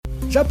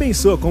Já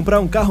pensou comprar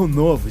um carro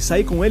novo e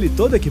sair com ele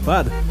todo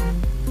equipado?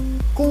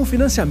 Com o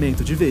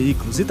financiamento de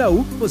veículos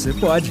Itaú, você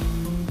pode.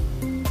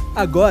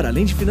 Agora,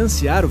 além de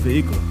financiar o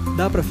veículo,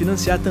 dá para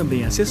financiar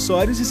também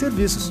acessórios e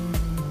serviços.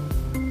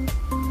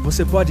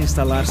 Você pode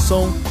instalar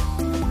som,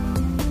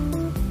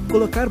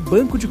 colocar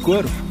banco de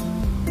couro,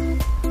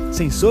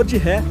 sensor de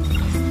ré,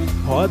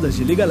 rodas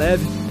de liga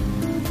leve,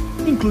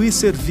 incluir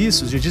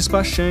serviços de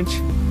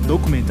despachante,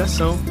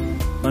 documentação,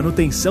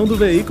 manutenção do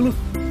veículo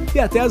e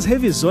até as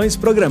revisões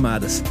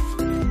programadas.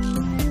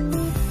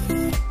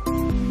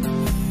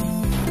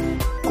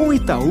 Com o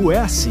Itaú é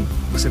assim.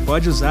 Você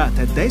pode usar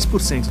até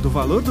 10% do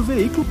valor do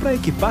veículo para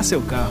equipar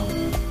seu carro.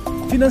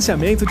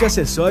 Financiamento de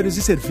acessórios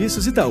e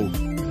serviços Itaú.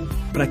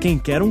 Para quem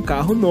quer um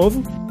carro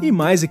novo e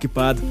mais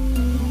equipado.